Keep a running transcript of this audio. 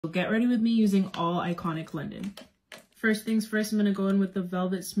So get ready with me using all Iconic London. First things first, I'm going to go in with the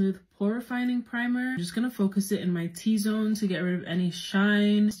Velvet Smooth Pore Refining Primer. I'm just going to focus it in my T-zone to get rid of any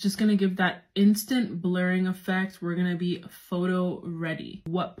shine. It's just going to give that instant blurring effect. We're going to be photo ready.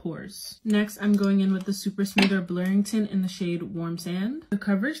 What pores? Next, I'm going in with the Super Smoother Blurring Tint in the shade Warm Sand. The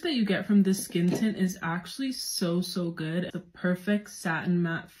coverage that you get from this skin tint is actually so good. It's a perfect satin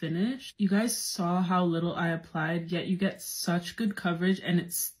matte finish. You guys saw how little I applied, yet you get such good coverage and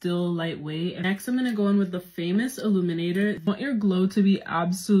it's still lightweight. And next, I'm going to go in with the famous Illuminator. If you want your glow to be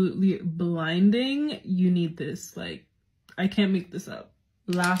absolutely blinding, you need this. Like, I can't make this up.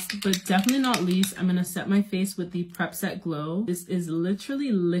 Last but definitely not least, I'm going to set my face with the Prep Set Glow. This is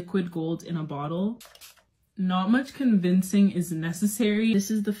literally liquid gold in a bottle. Not much convincing is necessary. This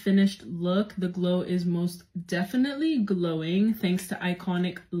is the finished look. The glow is most definitely glowing thanks to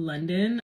Iconic London.